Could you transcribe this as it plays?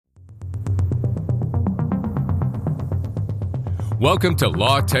Welcome to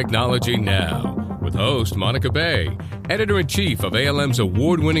Law Technology Now, with host Monica Bay, editor-in-chief of ALM's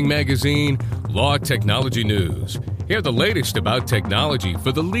award-winning magazine, Law Technology News. Hear the latest about technology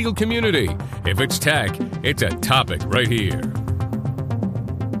for the legal community. If it's tech, it's a topic right here.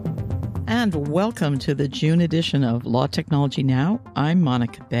 And welcome to the June edition of Law Technology Now. I'm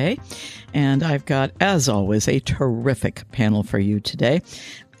Monica Bay, and I've got, as always, a terrific panel for you today.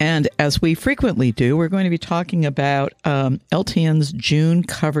 And as we frequently do, we're going to be talking about LTN's June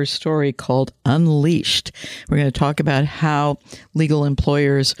cover story called Unleashed. We're going to talk about how legal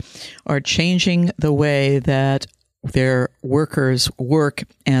employers are changing the way that their workers work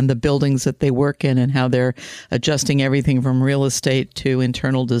and the buildings that they work in, and how they're adjusting everything from real estate to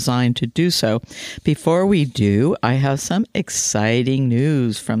internal design to do so. Before we do, I have some exciting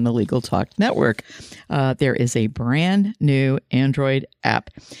news from the Legal Talk Network. There is a brand new Android app.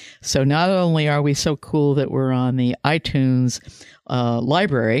 So not only are we so cool that we're on the iTunes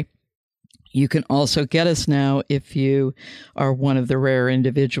library, you can also get us now if you are one of the rare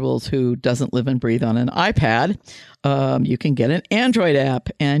individuals who doesn't live and breathe on an iPad. You can get an Android app,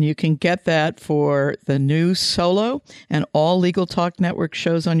 and you can get that for the new Solo and all Legal Talk Network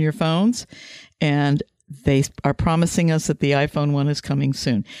shows on your phones. And they are promising us that the iPhone one is coming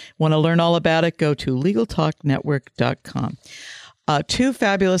soon. Want to learn all about it? Go to LegalTalkNetwork.com. Two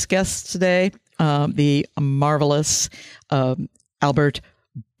fabulous guests today. The marvelous Albert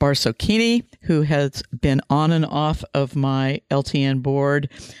Barsocchini, who has been on and off of my LTN board,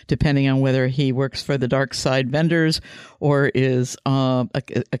 depending on whether he works for the dark side vendors or is a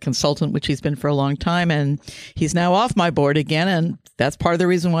consultant, which he's been for a long time. And he's now off my board again, and that's part of the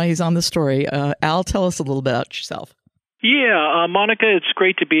reason why he's on the story. Al, tell us a little bit about yourself. Yeah, Monica, it's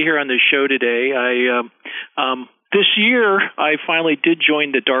great to be here on the show today. This year, I finally did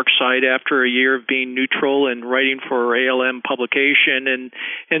join the dark side after a year of being neutral and writing for ALM publication.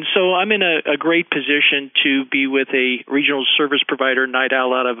 And so I'm in a great position to be with a regional service provider, Night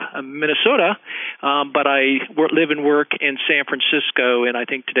Owl, out of Minnesota. But I live and work in San Francisco, and I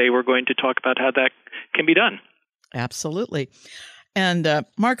think today we're going to talk about how that can be done. Absolutely. And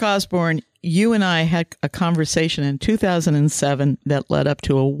Mark Osborne, you and I had a conversation in 2007 that led up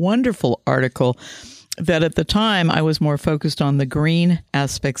to a wonderful article that at the time I was more focused on the green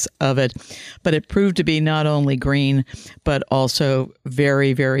aspects of it, but it proved to be not only green, but also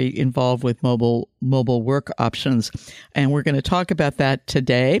very, very involved with mobile work options. And we're going to talk about that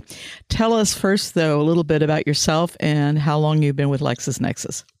today. Tell us first, though, a little bit about yourself and how long you've been with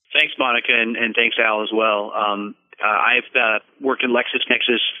LexisNexis. Thanks, Monica, and thanks, Al, as well. I've worked in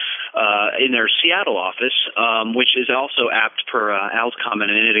LexisNexis in their Seattle office, which is also apt per Al's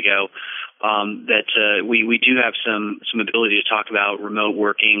comment a minute ago. That we do have some ability to talk about remote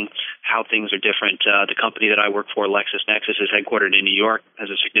working, how things are different. The company that I work for, LexisNexis, is headquartered in New York, has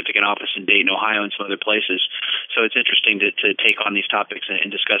a significant office in Dayton, Ohio, and some other places. So it's interesting to take on these topics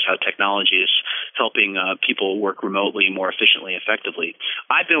and discuss how technology is helping people work remotely more efficiently, effectively.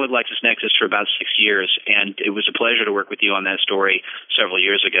 I've been with LexisNexis for about 6 years, and it was a pleasure to work with you on that story several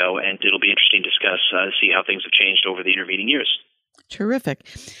years ago, and it'll be interesting to discuss, see how things have changed over the intervening years. Terrific.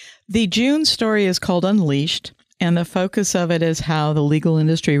 The June story is called Unleashed, and the focus of it is how the legal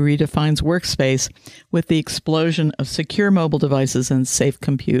industry redefines workspace with the explosion of secure mobile devices and safe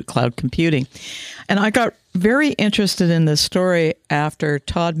cloud computing. And I got very interested in this story after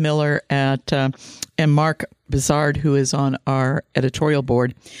Todd Miller and Mark Bizard, who is on our editorial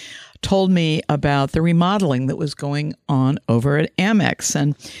board, told me about the remodeling that was going on over at Amex.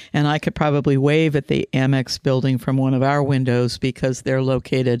 And I could probably wave at the Amex building from one of our windows because they're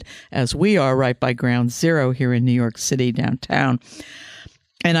located, as we are, right by Ground Zero here in New York City, downtown.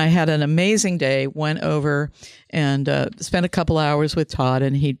 And I had an amazing day, went over and spent a couple hours with Todd,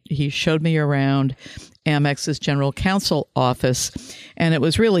 and he showed me around Amex's general counsel office, and it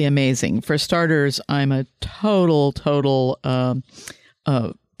was really amazing. For starters, I'm a total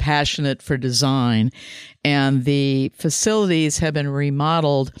passionate for design, and the facilities have been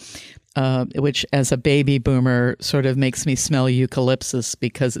remodeled, which as a baby boomer sort of makes me smell eucalyptus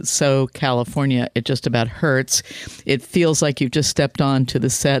because it's so California, it just about hurts. It feels like you've just stepped onto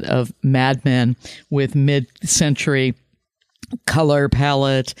the set of Mad Men with mid-century color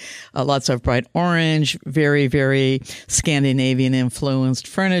palette, lots of bright orange, very, very Scandinavian influenced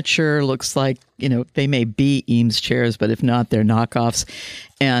furniture. Looks like, they may be Eames chairs, but if not, they're knockoffs.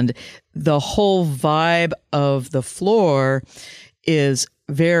 And the whole vibe of the floor is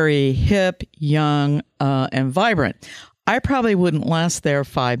very hip, young, and vibrant. I probably wouldn't last there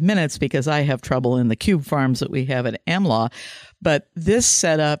 5 minutes because I have trouble in the cube farms that we have at AmLaw. But this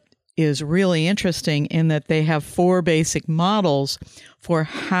setup is really interesting in that they have 4 basic models for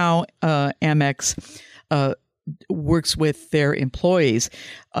how Amex works with their employees.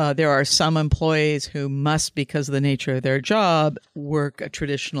 There are some employees who must, because of the nature of their job, work a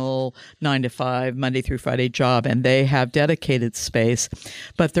traditional 9-to-5, Monday through Friday job, and they have dedicated space.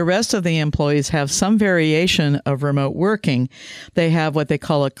 But the rest of the employees have some variation of remote working. They have what they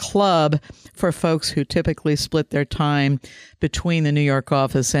call a club for folks who typically split their time between the New York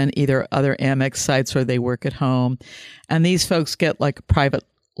office and either other Amex sites or they work at home. And these folks get like a private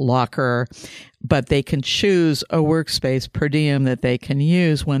locker, but they can choose a workspace per diem that they can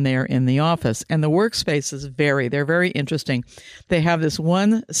use when they're in the office. And the workspaces vary. They're very interesting. They have this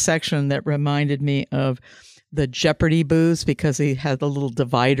one section that reminded me of the Jeopardy booths because they had the little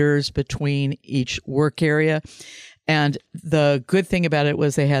dividers between each work area. And the good thing about it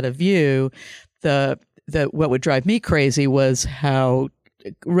was they had a view. What would drive me crazy was how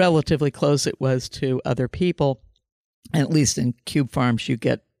relatively close it was to other people. And at least in Cube Farms, you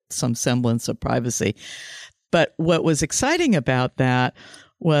get some semblance of privacy. But what was exciting about that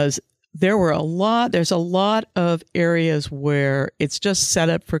was there's a lot of areas where it's just set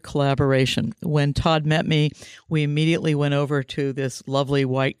up for collaboration. When Todd met me, we immediately went over to this lovely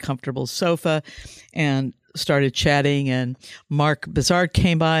white comfortable sofa and started chatting, and Mark Bizard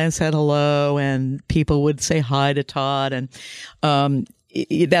came by and said hello, and people would say hi to Todd. And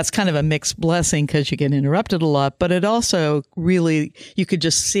that's kind of a mixed blessing because you get interrupted a lot, but it also really, you could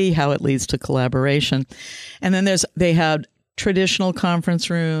just see how it leads to collaboration. And then they had traditional conference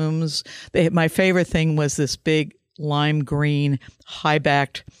rooms. My favorite thing was this big lime green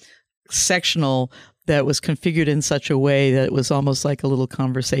high-backed sectional that was configured in such a way that it was almost like a little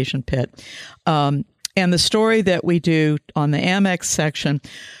conversation pit. And the story that we do on the Amex section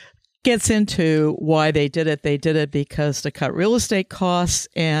gets into why they did it. They did it because to cut real estate costs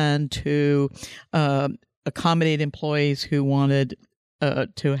and to accommodate employees who wanted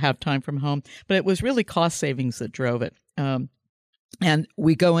to have time from home. But it was really cost savings that drove it. And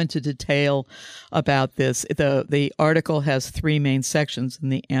we go into detail about this. The article has 3 main sections,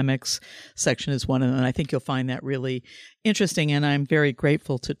 and the Amex section is one of them. And I think you'll find that really interesting. And I'm very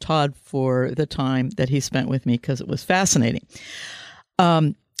grateful to Todd for the time that he spent with me because it was fascinating.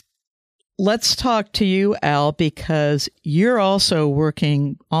 Let's talk to you, Al, because you're also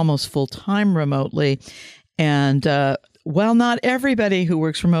working almost full-time remotely. And while not everybody who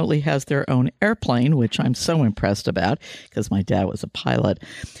works remotely has their own airplane, which I'm so impressed about because my dad was a pilot,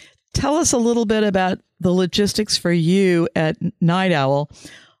 tell us a little bit about the logistics for you at Night Owl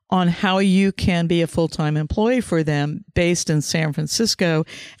on how you can be a full-time employee for them based in San Francisco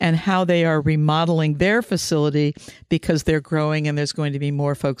and how they are remodeling their facility because they're growing and there's going to be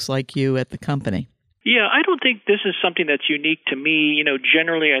more folks like you at the company. Yeah, I don't think this is something that's unique to me.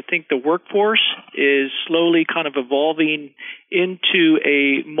 Generally, I think the workforce is slowly kind of evolving into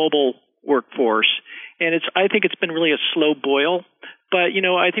a mobile workforce. And I think it's been really a slow boil. But,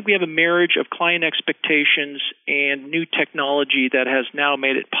 I think we have a marriage of client expectations and new technology that has now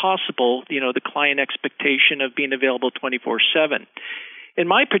made it possible, the client expectation of being available 24/7. In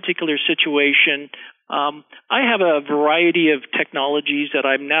my particular situation, I have a variety of technologies that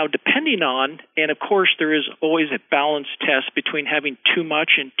I'm now depending on. And, of course, there is always a balance test between having too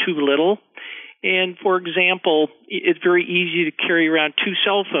much and too little. And, for example, it's very easy to carry around 2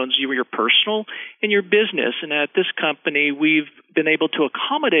 cell phones, your personal and your business. And at this company, we've been able to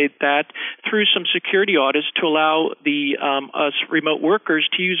accommodate that through some security audits to allow us remote workers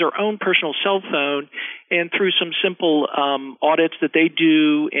to use our own personal cell phone. And through some simple audits that they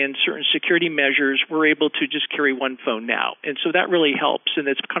do and certain security measures, we're able to just carry 1 phone now. And so that really helps, and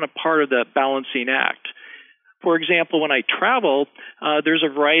it's kind of part of the balancing act. For example, when I travel, there's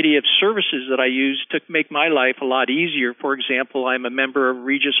a variety of services that I use to make my life a lot easier. For example, I'm a member of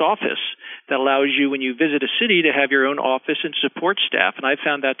Regus Office that allows you, when you visit a city, to have your own office and support staff. And I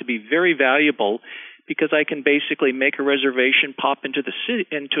found that to be very valuable because I can basically make a reservation, pop into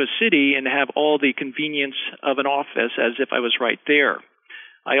a city, and have all the convenience of an office as if I was right there.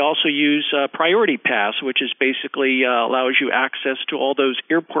 I also use Priority Pass, which is basically allows you access to all those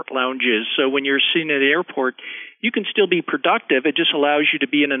airport lounges. So when you're sitting at the airport, you can still be productive. It just allows you to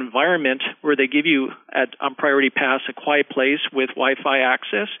be in an environment where they give you on Priority Pass a quiet place with Wi-Fi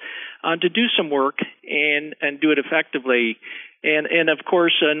access to do some work and do it effectively. And of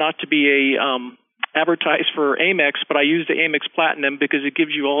course, not to be advertise for Amex, but I use the Amex Platinum because it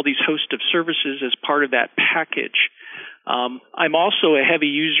gives you all these host of services as part of that package. I'm also a heavy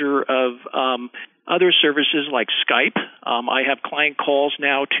user of other services like Skype. I have client calls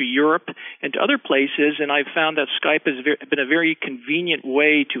now to Europe and to other places, and I've found that Skype has been a very convenient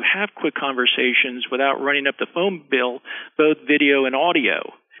way to have quick conversations without running up the phone bill, both video and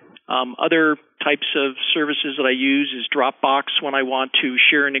audio. Other types of services that I use is Dropbox when I want to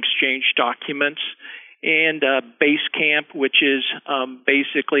share and exchange documents, and Basecamp, which is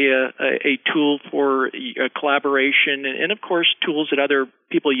basically a tool for collaboration, and of course tools that other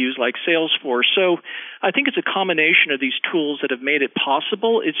people use like Salesforce. So I think it's a combination of these tools that have made it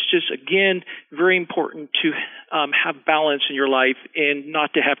possible. It's just, again, very important to have balance in your life and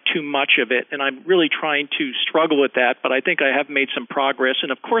not to have too much of it. And I'm really trying to struggle with that, but I think I have made some progress.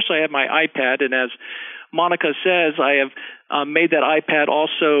 And of course I have my iPad, and as Monica says, I have made that iPad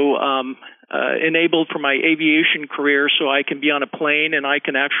also enabled for my aviation career, so I can be on a plane and I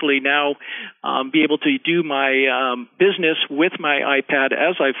can actually now be able to do my business with my iPad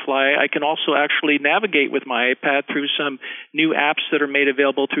as I fly. I can also actually navigate with my iPad through some new apps that are made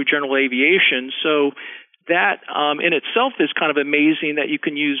available through general aviation. So that in itself is kind of amazing that you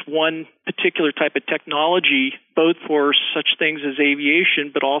can use one particular type of technology both for such things as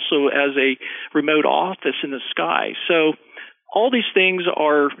aviation, but also as a remote office in the sky. So all these things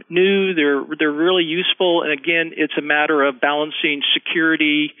are new, they're really useful, and again, it's a matter of balancing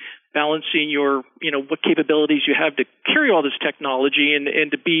security, balancing your, what capabilities you have to carry all this technology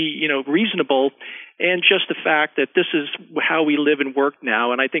and to be, reasonable, and just the fact that this is how we live and work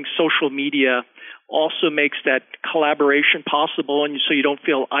now. And I think social media also makes that collaboration possible, and so you don't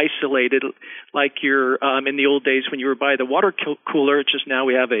feel isolated like you're in the old days when you were by the water cooler. It's just now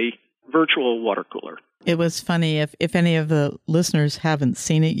we have a virtual water cooler. It was funny, if any of the listeners haven't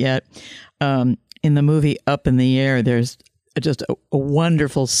seen it yet, in the movie Up in the Air, there's just a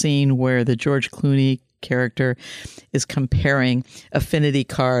wonderful scene where the George Clooney character is comparing affinity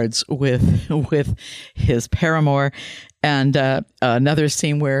cards with his paramour, and another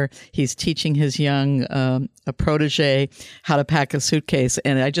scene where he's teaching his young a protege how to pack a suitcase,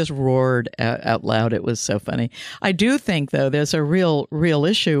 and I just roared out loud. It was so funny. I do think, though, there's a real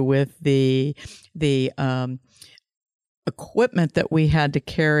issue with the equipment that we had to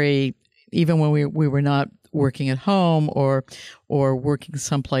carry, even when we were not working at home or working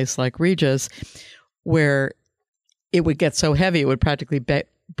someplace like Regis, where it would get so heavy it would practically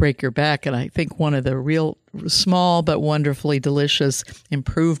break your back. And I think one of the real small but wonderfully delicious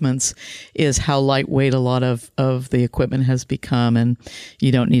improvements is how lightweight a lot of the equipment has become, and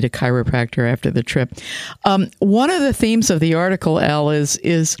you don't need a chiropractor after the trip. One of the themes of the article, Al,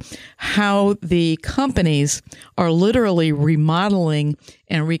 is how the companies are literally remodeling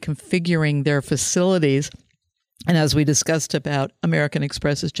and reconfiguring their facilities. And as we discussed about American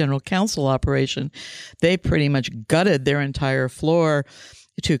Express's general counsel operation, they pretty much gutted their entire floor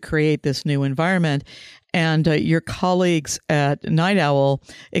to create this new environment. And your colleagues at Night Owl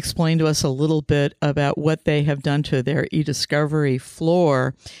explained to us a little bit about what they have done to their eDiscovery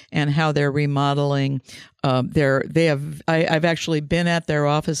floor and how they're remodeling. I've actually been at their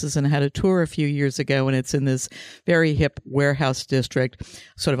offices and had a tour a few years ago, and it's in this very hip warehouse district,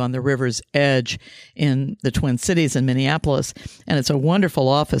 sort of on the river's edge in the Twin Cities in Minneapolis. And it's a wonderful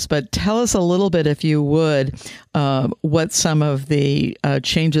office. But tell us a little bit, if you would, what some of the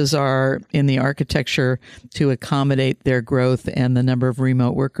changes are in the architecture to accommodate their growth and the number of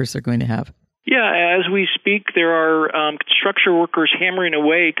remote workers they're going to have. Yeah, as we speak, there are construction workers hammering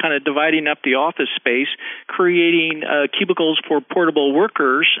away, kind of dividing up the office space, creating cubicles for portable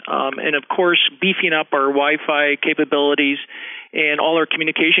workers, and of course, beefing up our Wi-Fi capabilities and all our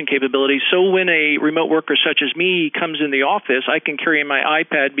communication capabilities. So when a remote worker such as me comes in the office, I can carry my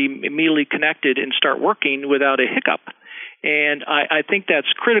iPad, be immediately connected, and start working without a hiccup. And I think that's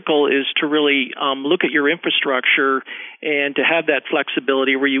critical, is to really look at your infrastructure and to have that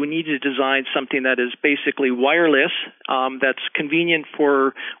flexibility where you need to design something that is basically wireless, that's convenient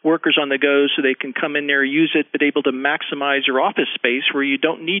for workers on the go so they can come in there, use it, but able to maximize your office space where you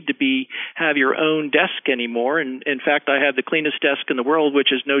don't need to have your own desk anymore. And in fact, I have the cleanest desk in the world,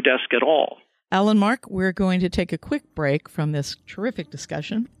 which is no desk at all. Alan, Mark, we're going to take a quick break from this terrific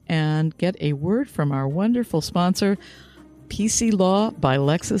discussion and get a word from our wonderful sponsor, PC Law by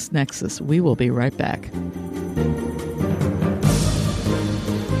LexisNexis. We will be right back.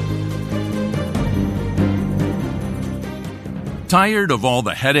 Tired of all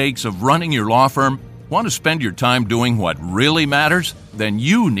the headaches of running your law firm? Want to spend your time doing what really matters? Then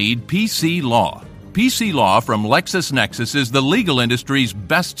you need PC Law. PC Law from LexisNexis is the legal industry's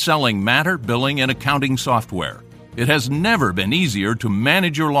best-selling matter, billing, and accounting software. It has never been easier to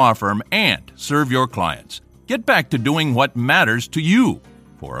manage your law firm and serve your clients. Get back to doing what matters to you.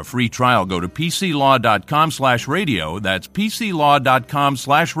 For a free trial, go to pclaw.com/radio. That's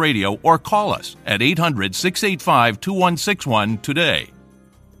pclaw.com/radio, or call us at 800-685-2161 today.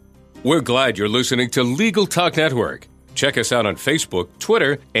 We're glad you're listening to Legal Talk Network. Check us out on Facebook,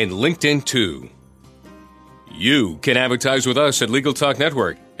 Twitter, and LinkedIn too. You can advertise with us at Legal Talk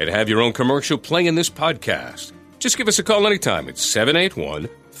Network and have your own commercial play in this podcast. Just give us a call anytime at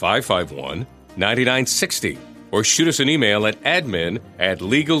 781-551-9960 or shoot us an email at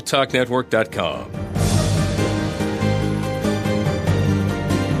admin@LegalTalkNetwork.com.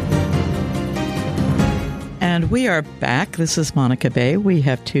 And we are back. This is Monica Bay. We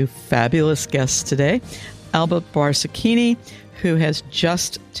have two fabulous guests today. Albert Barsacchini, who has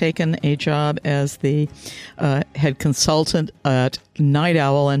just taken a job as the head consultant at Night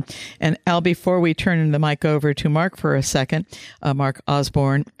Owl. And Al, before we turn the mic over to Mark for a second, Mark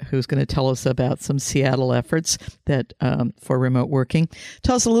Osborne, who's going to tell us about some Seattle efforts that for remote working.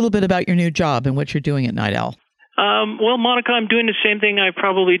 Tell us a little bit about your new job and what you're doing at Night Owl. Well, Monica, I'm doing the same thing I've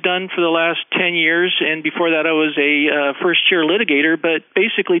probably done for the last 10 years, and before that I was a first-year litigator, but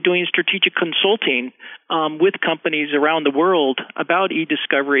basically doing strategic consulting with companies around the world about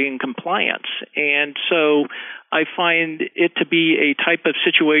e-discovery and compliance. And so I find it to be a type of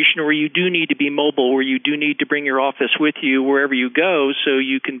situation where you do need to be mobile, where you do need to bring your office with you wherever you go so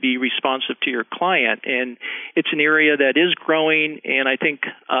you can be responsive to your client. And it's an area that is growing, and I think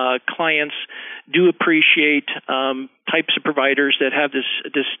clients do appreciate types of providers that have this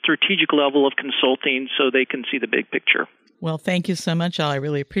strategic level of consulting so they can see the big picture. Well, thank you so much, Al. I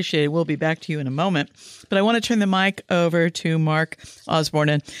really appreciate it. We'll be back to you in a moment. But I want to turn the mic over to Mark Osborne.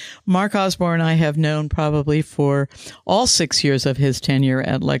 And Mark Osborne I have known probably for all 6 years of his tenure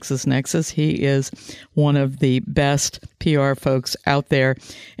at LexisNexis. He is one of the best PR folks out there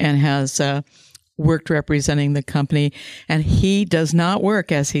and has worked representing the company. And he does not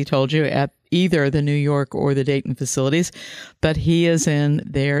work, as he told you, at either the New York or the Dayton facilities, but he is in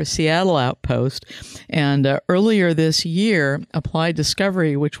their Seattle outpost. And earlier this year, Applied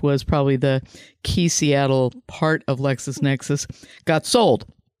Discovery, which was probably the key Seattle part of LexisNexis, got sold.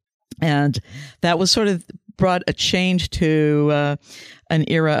 And that was sort of brought a change to an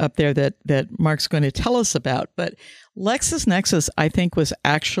era up there that Mark's going to tell us about. But LexisNexis, I think, was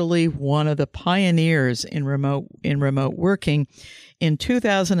actually one of the pioneers in remote working. In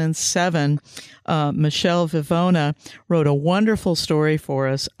 2007, Michelle Vivona wrote a wonderful story for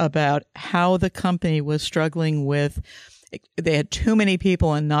us about how the company was struggling with. They had too many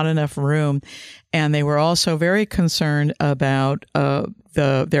people and not enough room, and they were also very concerned about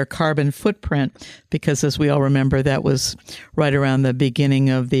their carbon footprint, because, as we all remember, that was right around the beginning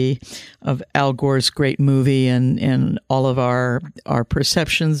of Al Gore's great movie, and all of our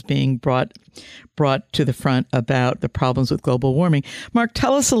perceptions being brought to the front about the problems with global warming. Mark,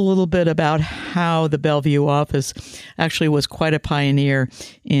 tell us a little bit about how the Bellevue office actually was quite a pioneer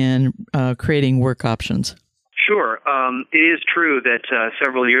in creating work options. Sure. It is true that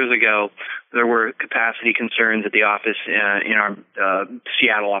several years ago there were capacity concerns at the office in our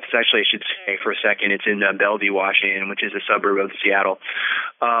Seattle office. Actually, I should say for a second, it's in Bellevue, Washington, which is a suburb of Seattle.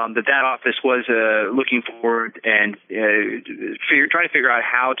 That office was looking forward and trying to figure out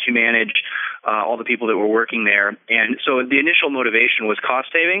how to manage all the people that were working there. And so the initial motivation was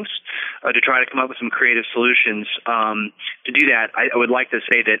cost savings, to try to come up with some creative solutions. To do that, I would like to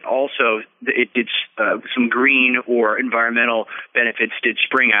say that also it did some green or environmental benefits did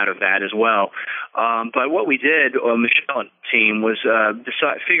spring out of that as well. But what we did, Michelle and the team, was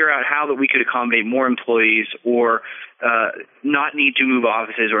figure out how that we could accommodate more employees or not need to move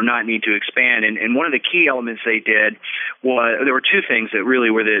offices or not need to expand. And one of the key elements they did was, there were two things that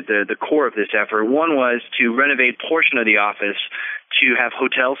really were the core of this effort. One was to renovate a portion of the office to have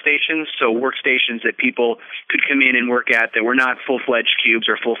hotel stations, so workstations that people could come in and work at that were not full-fledged cubes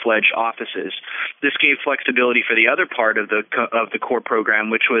or full-fledged offices. This gave flexibility for the other part of the core program,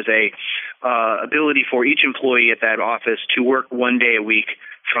 which was a ability for each employee at that office to work 1 day a week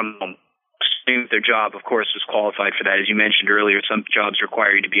from home. Their job, of course, was qualified for that. As you mentioned earlier, some jobs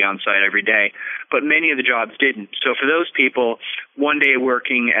require you to be on site every day, but many of the jobs didn't. So for those people, 1 day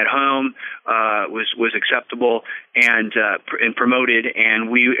working at home was acceptable and promoted, and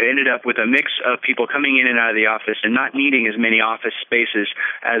we ended up with a mix of people coming in and out of the office and not needing as many office spaces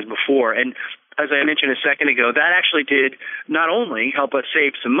as before. And as I mentioned a second ago, that actually did not only help us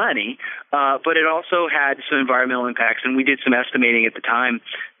save some money, but it also had some environmental impacts. And we did some estimating at the time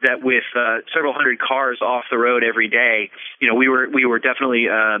that with several hundred cars off the road every day, we were definitely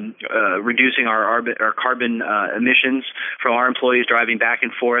reducing our carbon emissions from our employees driving back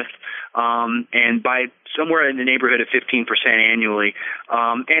and forth, and by somewhere in the neighborhood of 15% annually.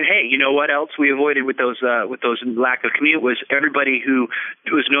 And hey, you know what else we avoided with those lack of commute was everybody who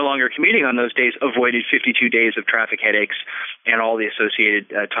was no longer commuting on those days avoided 52 days of traffic headaches and all the associated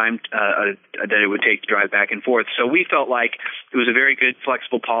time that it would take to drive back and forth. So we felt like it was a very good,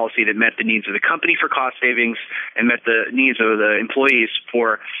 flexible policy that met the needs of the company for cost savings and met the needs of the employees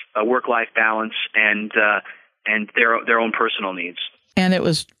for work-life balance and their own personal needs. And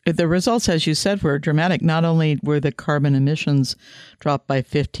the results, as you said, were dramatic. Not only were the carbon emissions dropped by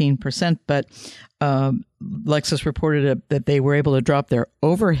 15%, but Lexus reported that they were able to drop their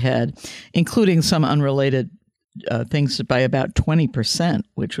overhead, including some unrelated things, by about 20%,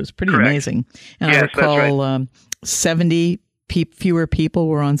 which was pretty Correct. Amazing. And yes, I recall that's right. 70 fewer people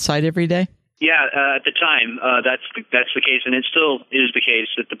were on site every day. Yeah, at the time, that's the case, and it still is the case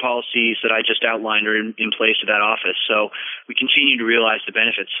that the policies that I just outlined are in place at that office. So we continue to realize the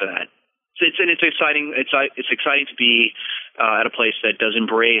benefits of that. It's exciting. It's exciting to be at a place that does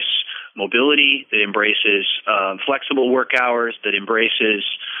embrace mobility, that embraces flexible work hours, that embraces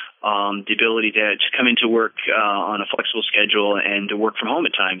the ability to come into work on a flexible schedule and to work from home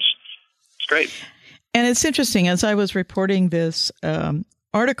at times. It's great. And it's interesting, as I was reporting this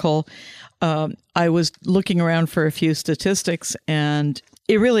article, I was looking around for a few statistics, and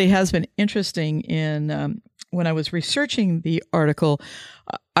it really has been interesting. When I was researching the article,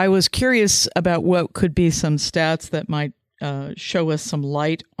 I was curious about what could be some stats that might show us some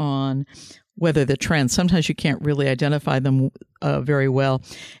light on whether the trends. Sometimes you can't really identify them very well.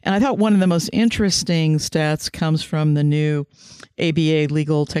 And I thought one of the most interesting stats comes from the new ABA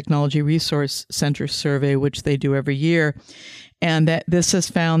Legal Technology Resource Center survey, which they do every year. And that this has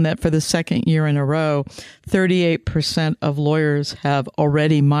found that for the second year in a row, 38% of lawyers have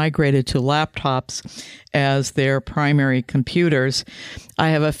already migrated to laptops as their primary computers. I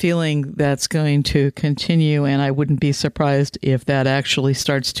have a feeling that's going to continue, and I wouldn't be surprised if that actually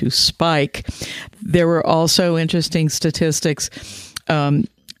starts to spike. There were also interesting statistics.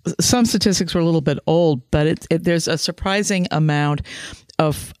 Some statistics were a little bit old, but there's a surprising amount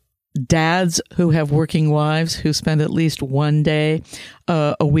of dads who have working wives who spend at least one day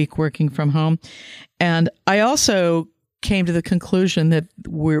a week working from home. And I also came to the conclusion that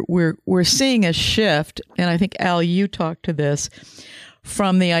we're seeing a shift, and I think, Al, you talked to this,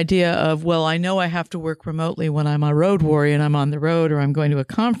 from the idea of, well, I know I have to work remotely when I'm a road warrior and I'm on the road, or I'm going to a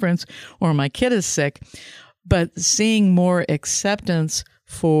conference, or my kid is sick, but seeing more acceptance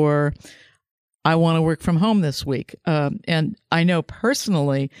for, I want to work from home this week. And I know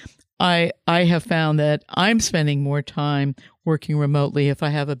personally, I have found that I'm spending more time working remotely if I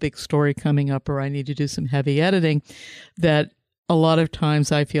have a big story coming up or I need to do some heavy editing, that a lot of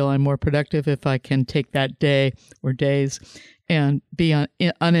times I feel I'm more productive if I can take that day or days and be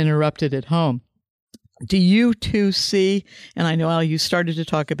uninterrupted at home. Do you two see, and I know, Al, you started to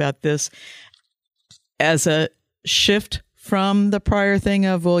talk about this, as a shift from the prior thing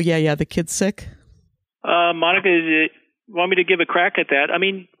of, well, yeah, the kid's sick? Monica, want me to give a crack at that? I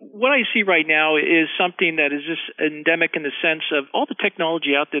mean, what I see right now is something that is just endemic in the sense of all the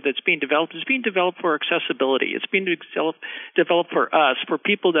technology out there that's being developed is being developed for accessibility. It's being developed for us, for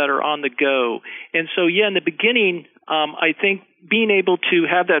people that are on the go. And so, in the beginning, I think being able to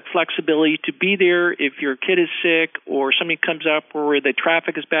have that flexibility to be there if your kid is sick or something comes up or the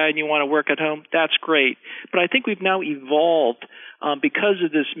traffic is bad and you want to work at home, that's great. But I think we've now evolved because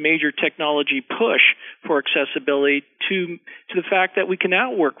of this major technology push for accessibility to the fact that we can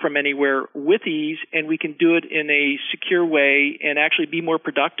now work from anywhere with ease, and we can do it in a secure way and actually be more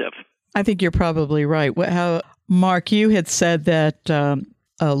productive. I think you're probably right. Mark, you had said that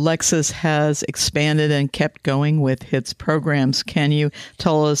Lexus has expanded and kept going with its programs. Can you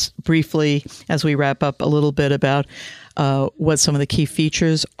tell us briefly, as we wrap up, a little bit about what some of the key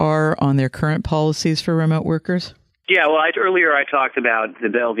features are on their current policies for remote workers? Yeah, well, earlier I talked about the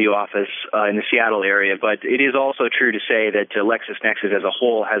Bellevue office in the Seattle area, but it is also true to say that LexisNexis as a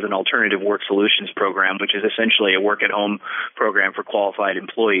whole has an alternative work solutions program, which is essentially a work-at-home program for qualified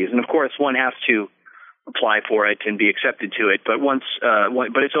employees. And, of course, one has to apply for it and be accepted to it, but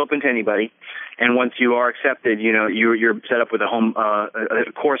but it's open to anybody. And once you are accepted, you're set up with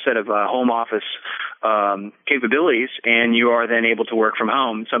a core set of home office capabilities, and you are then able to work from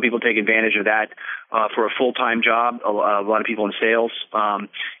home. Some people take advantage of that for a full-time job. A lot of people in sales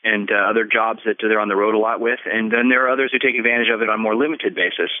and other jobs that they're on the road a lot with. And then there are others who take advantage of it on a more limited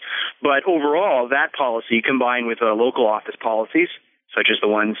basis. But overall, that policy combined with local office policies such as the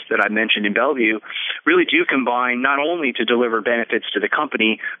ones that I mentioned in Bellevue, really do combine not only to deliver benefits to the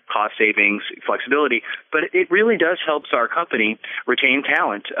company, cost savings, flexibility, but it really does help our company retain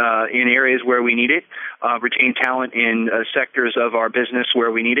talent in areas where we need it, retain talent in sectors of our business where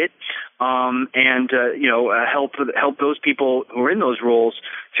we need it, and help those people who are in those roles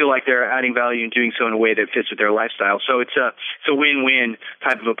feel like they're adding value and doing so in a way that fits with their lifestyle. So it's a win-win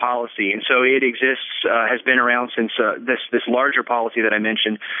type of a policy, and so it exists, has been around since this larger policy that I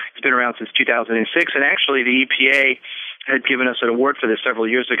mentioned. It's been around since 2006, and actually the EPA had given us an award for this several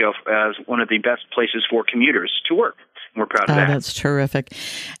years ago as one of the best places for commuters to work. We're proud of that. That's terrific.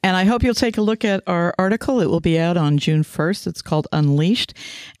 And I hope you'll take a look at our article. It will be out on June 1st. It's called Unleashed.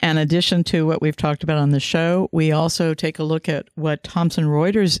 In addition to what we've talked about on the show, we also take a look at what Thomson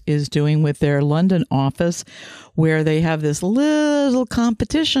Reuters is doing with their London office, where they have this little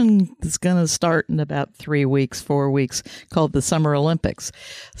competition that's going to start in about 4 weeks, called the Summer Olympics.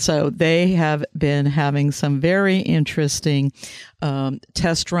 So they have been having some very interesting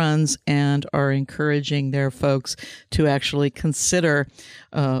test runs and are encouraging their folks to actually consider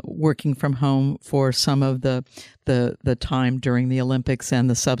working from home for some of the time during the Olympics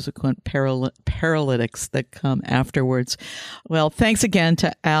and the subsequent Paralympics that come afterwards. Well, thanks again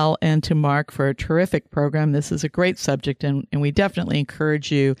to Al and to Mark for a terrific program. This is a great subject, and we definitely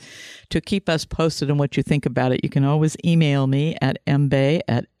encourage you to keep us posted on what you think about it. You can always email me at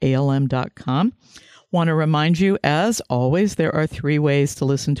mbay@alm.com. Want to remind you, as always, there are 3 ways to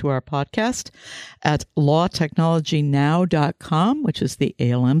listen to our podcast: at lawtechnologynow.com, which is the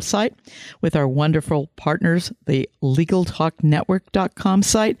ALM site, with our wonderful partners, the LegalTalkNetwork.com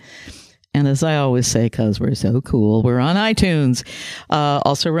site. And as I always say, because we're so cool, we're on iTunes.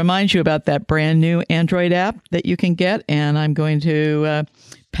 Also remind you about that brand new Android app that you can get. And I'm going to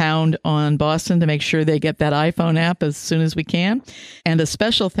pound on Boston to make sure they get that iPhone app as soon as we can. And a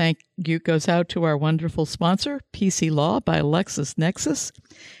special thank you goes out to our wonderful sponsor, PC Law by LexisNexis.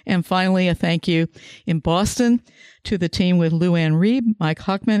 And finally, a thank you in Boston to the team with Lou Ann Reed, Mike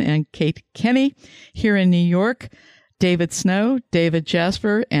Hockman, and Kate Kenny. Here in New York, David Snow, David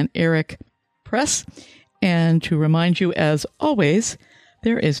Jasper, and Eric Press. And to remind you, as always,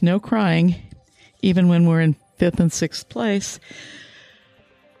 there is no crying, even when we're in 5th and 6th place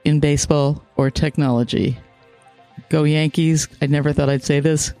in baseball or technology. Go Yankees. I never thought I'd say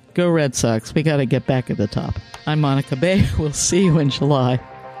this. Go Red Sox. We got to get back at the top. I'm Monica Bay. We'll see you in July.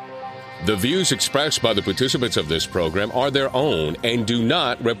 The views expressed by the participants of this program are their own and do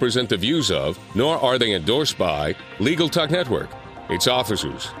not represent the views of, nor are they endorsed by, Legal Talk Network, its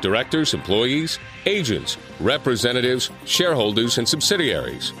officers, directors, employees, agents, representatives, shareholders, and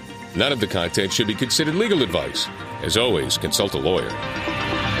subsidiaries. None of the content should be considered legal advice. As always, consult a lawyer.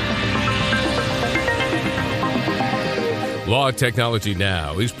 Law Technology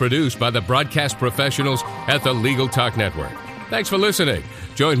Now is produced by the broadcast professionals at the Legal Talk Network. Thanks for listening.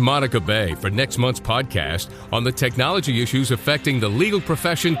 Join Monica Bay for next month's podcast on the technology issues affecting the legal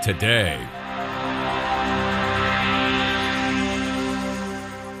profession today.